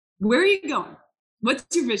Where are you going?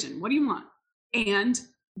 What's your vision? What do you want? And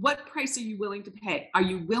what price are you willing to pay? Are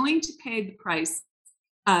you willing to pay the price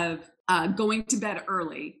of going to bed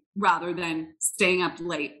early rather than staying up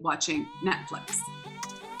late watching Netflix?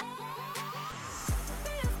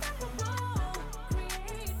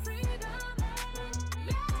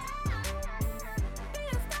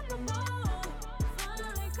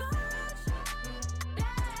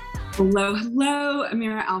 Hello, hello.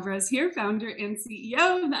 Amira Alvarez here, founder and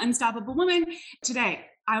CEO of The Unstoppable Woman. Today,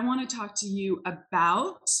 I want to talk to you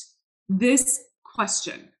about this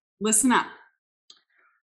question. Listen up.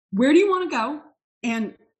 Where do you want to go?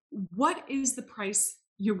 And what is the price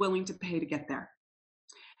you're willing to pay to get there?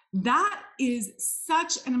 That is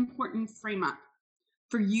such an important frame up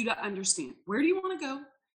for you to understand. Where do you want to go?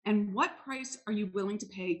 And what price are you willing to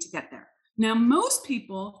pay to get there? Now, most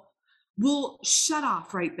people will shut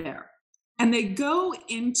off right there and they go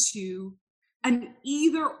into an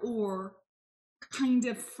either or kind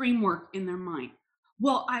of framework in their mind.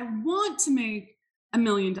 Well, I want to make $1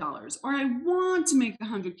 million, or I want to make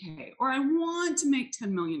 100K, or I want to make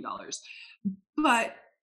 $10 million, but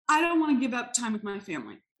I don't want to give up time with my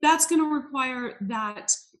family. That's going to require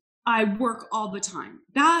that I work all the time.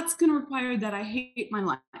 That's going to require that I hate my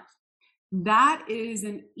life. That is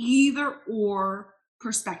an either or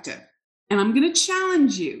perspective. And I'm going to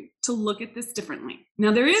challenge you to look at this differently.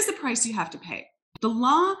 Now, there is a price you have to pay. The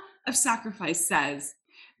law of sacrifice says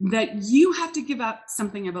that you have to give up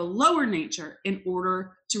something of a lower nature in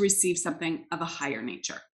order to receive something of a higher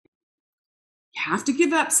nature. You have to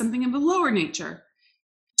give up something of a lower nature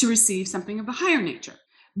to receive something of a higher nature.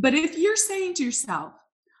 But if you're saying to yourself,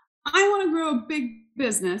 I want to grow a big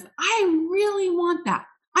business, I really want that.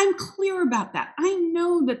 I'm clear about that. I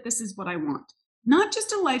know that this is what I want. Not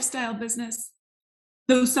just a lifestyle business,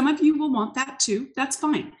 though some of you will want that too. That's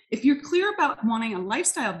fine. If you're clear about wanting a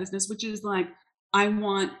lifestyle business, which is like, I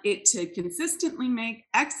want it to consistently make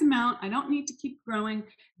X amount, I don't need to keep growing.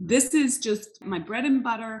 This is just my bread and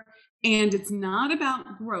butter. And it's not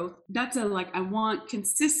about growth. That's I want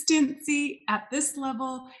consistency at this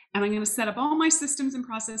level, and I'm going to set up all my systems and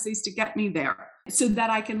processes to get me there so that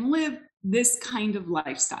I can live this kind of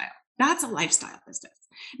lifestyle. That's a lifestyle business.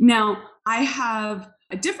 Now, I have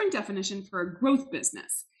a different definition for a growth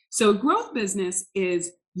business. So a growth business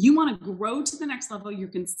is you want to grow to the next level. You're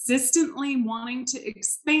consistently wanting to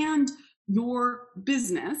expand your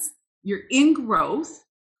business. You're in growth.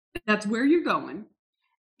 That's where you're going.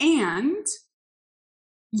 And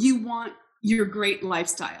you want your great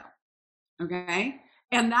lifestyle, okay?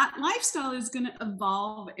 And that lifestyle is going to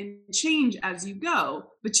evolve and change as you go,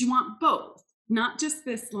 but you want both, not just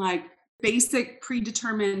this basic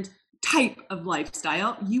predetermined type of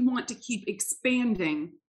lifestyle. You want to keep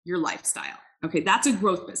expanding your lifestyle, okay? That's a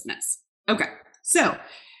growth business. Okay, so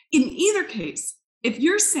in either case, if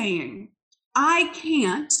you're saying, I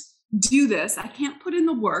can't do this, I can't put in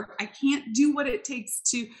the work, I can't do what it takes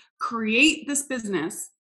to create this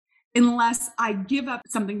business unless I give up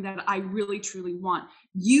something that I really truly want,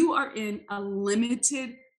 you are in a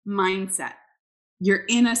limited mindset. You're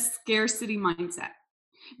in a scarcity mindset.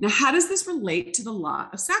 Now, how does this relate to the law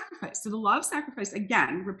of sacrifice? So the law of sacrifice,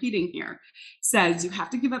 again, repeating here, says you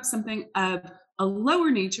have to give up something of a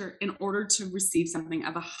lower nature in order to receive something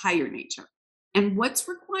of a higher nature. And what's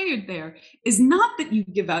required there is not that you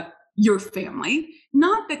give up your family,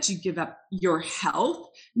 not that you give up your health,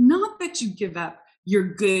 not that you give up your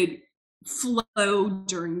good flow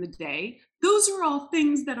during the day. Those are all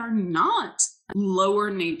things that are not lower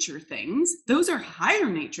nature things. Those are higher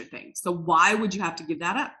nature things. So why would you have to give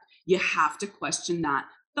that up? You have to question that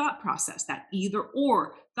thought process, that either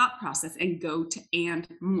or thought process, and go to and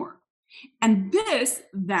more. And this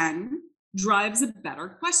then drives a better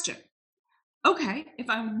question. Okay, if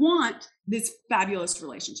I want this fabulous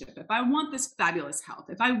relationship, if I want this fabulous health,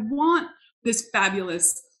 if I want this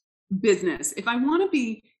fabulous business, if I want to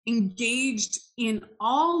be engaged in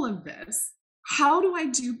all of this, how do I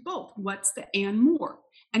do both? What's the and more?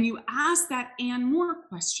 And you ask that and more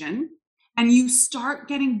question, and you start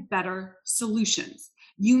getting better solutions.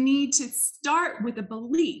 You need to start with a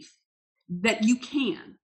belief that you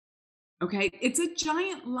can. Okay, it's a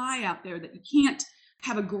giant lie out there that you can't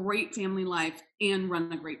have a great family life and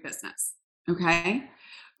run a great business. Okay,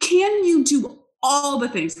 can you do all the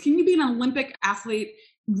things? Can you be an Olympic athlete,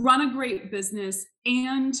 run a great business,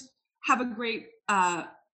 and have a great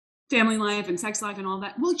family life and sex life and all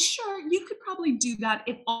that? Well, sure, you could probably do that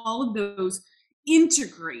if all of those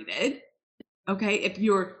integrated. Okay, if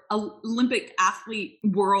your Olympic athlete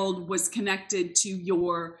world was connected to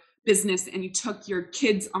your business and you took your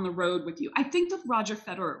kids on the road with you. I think of Roger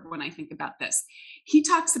Federer when I think about this. He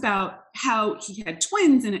talks about how he had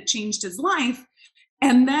twins and it changed his life.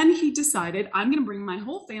 And then he decided, I'm going to bring my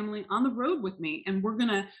whole family on the road with me and we're going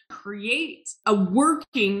to create a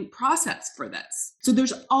working process for this. So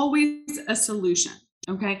there's always a solution.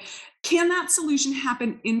 Okay. Can that solution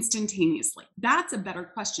happen instantaneously? That's a better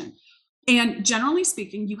question. And generally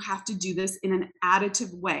speaking, you have to do this in an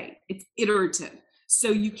additive way. It's iterative. So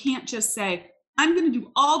you can't just say, I'm going to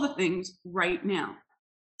do all the things right now.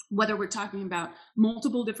 Whether we're talking about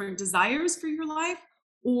multiple different desires for your life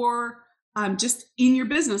or just in your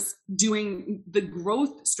business, doing the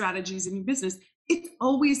growth strategies in your business, it's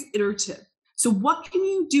always iterative. So what can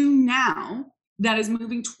you do now that is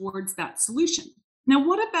moving towards that solution? Now,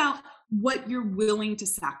 what about what you're willing to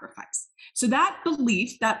sacrifice? So that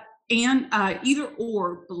belief, that and either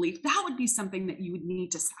or belief, that would be something that you would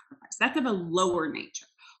need to sacrifice. That's of a lower nature.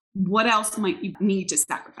 What else might you need to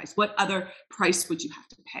sacrifice? What other price would you have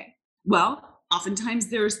to pay? Well, oftentimes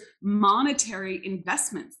there's monetary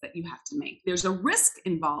investments that you have to make. There's a risk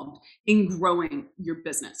involved in growing your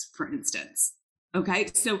business, for instance. Okay,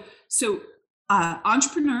 so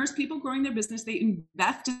entrepreneurs, people growing their business, they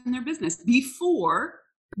invest in their business before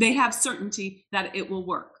they have certainty that it will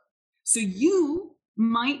work. So you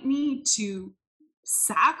might need to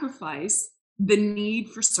sacrifice the need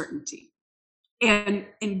for certainty and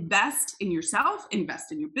invest in yourself,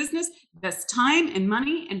 invest in your business, invest time and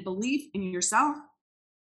money and belief in yourself,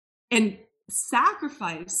 and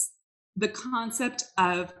sacrifice the concept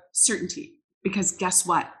of certainty. Because guess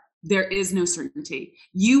what? There is no certainty.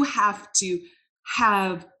 You have to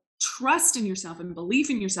have trust in yourself and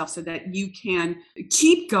belief in yourself so that you can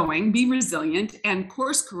keep going, be resilient, and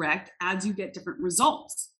course correct as you get different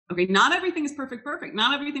results. Okay, not everything is perfect.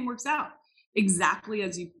 Not everything works out exactly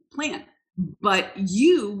as you plan, but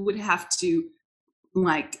you would have to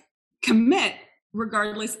commit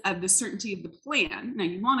regardless of the certainty of the plan. Now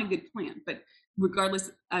you want a good plan, but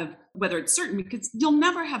regardless of whether it's certain, because you'll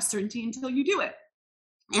never have certainty until you do it.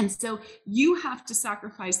 And so you have to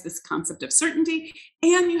sacrifice this concept of certainty,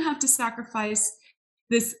 and you have to sacrifice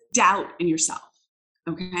this doubt in yourself.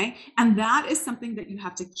 Okay. And that is something that you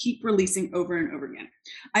have to keep releasing over and over again.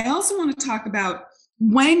 I also want to talk about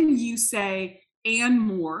when you say and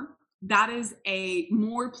more, that is a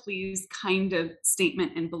more please kind of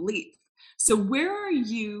statement and belief. So where are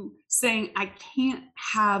you saying I can't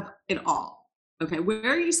have it all? Okay.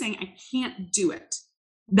 Where are you saying I can't do it?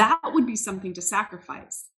 That would be something to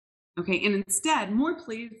sacrifice. Okay. And instead, more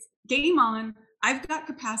please, game on. I've got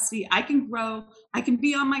capacity. I can grow. I can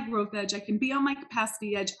be on my growth edge. I can be on my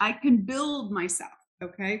capacity edge. I can build myself.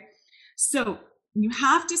 Okay. So you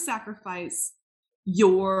have to sacrifice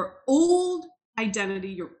your old identity,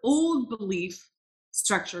 your old belief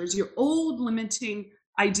structures, your old limiting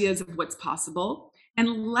ideas of what's possible,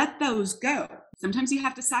 and let those go. Sometimes you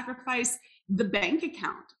have to sacrifice the bank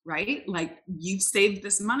account, right? Like you've saved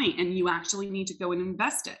this money and you actually need to go and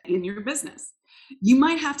invest it in your business. You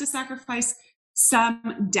might have to sacrifice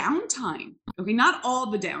some downtime. Okay, not all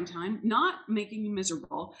the downtime, not making you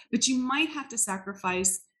miserable, but you might have to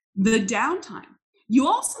sacrifice the downtime. You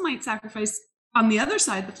also might sacrifice, on the other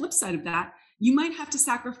side, the flip side of that, you might have to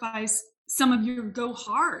sacrifice some of your go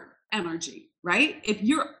hard energy, right? If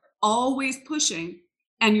you're always pushing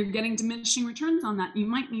and you're getting diminishing returns on that, you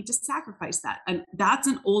might need to sacrifice that. And that's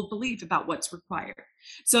an old belief about what's required.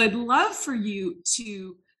 So I'd love for you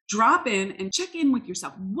to drop in and check in with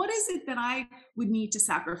yourself. What is it that I would need to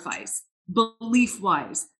sacrifice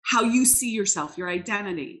belief-wise? How you see yourself, your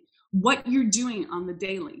identity, what you're doing on the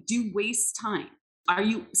daily. Do you waste time? Are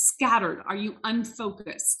you scattered? Are you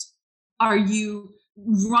unfocused? Are you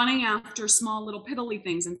running after small little piddly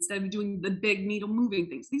things instead of doing the big needle moving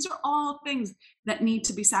things? These are all things that need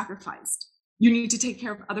to be sacrificed. You need to take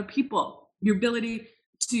care of other people. Your ability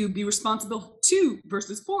to be responsible to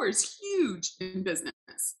versus for is huge in business.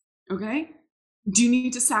 Okay. Do you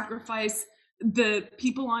need to sacrifice the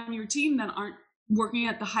people on your team that aren't working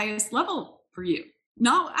at the highest level for you?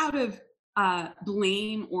 Not out of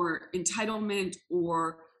blame or entitlement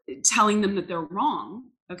or telling them that they're wrong.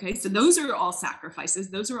 Okay, so those are all sacrifices.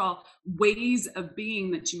 Those are all ways of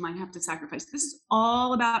being that you might have to sacrifice. This is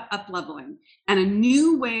all about up-leveling and a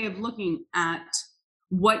new way of looking at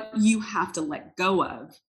what you have to let go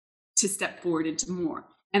of to step forward into more.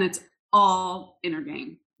 And it's all inner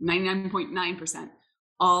game, 99.9%,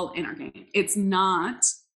 all inner game. It's not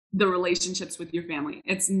the relationships with your family.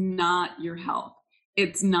 It's not your health.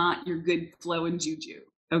 It's not your good flow and juju.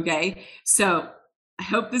 Okay, so I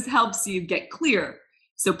hope this helps you get clear.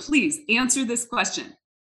 So please answer this question.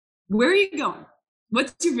 Where are you going?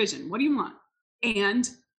 What's your vision? What do you want? And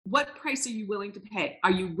what price are you willing to pay?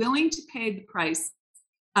 Are you willing to pay the price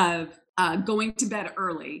of going to bed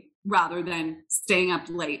early rather than staying up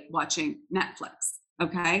late watching Netflix?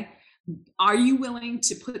 Okay. Are you willing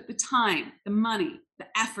to put the time, the money, the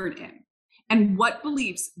effort in? And what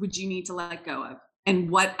beliefs would you need to let go of? And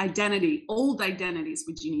what old identities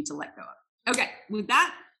would you need to let go of? Okay, with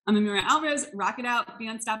that, I'm Amira Alvarez. Rock it out, be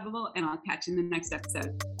unstoppable, and I'll catch you in the next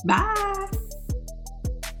episode. Bye.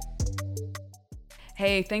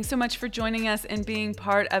 Hey, thanks so much for joining us and being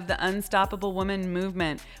part of the Unstoppable Woman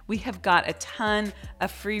movement. We have got a ton of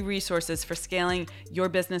free resources for scaling your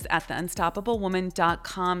business at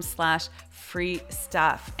theunstoppablewoman.com/free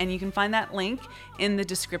stuff. And you can find that link in the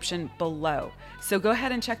description below. So go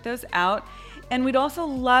ahead and check those out. And we'd also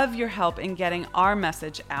love your help in getting our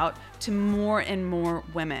message out to more and more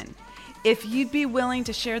women. If you'd be willing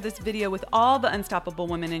to share this video with all the unstoppable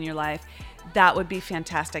women in your life, that would be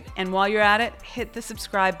fantastic. And while you're at it, hit the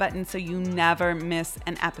subscribe button so you never miss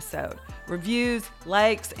an episode. Reviews,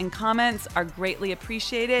 likes, and comments are greatly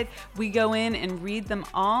appreciated. We go in and read them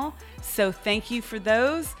all. So thank you for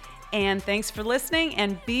those. And thanks for listening,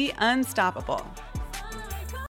 and be unstoppable.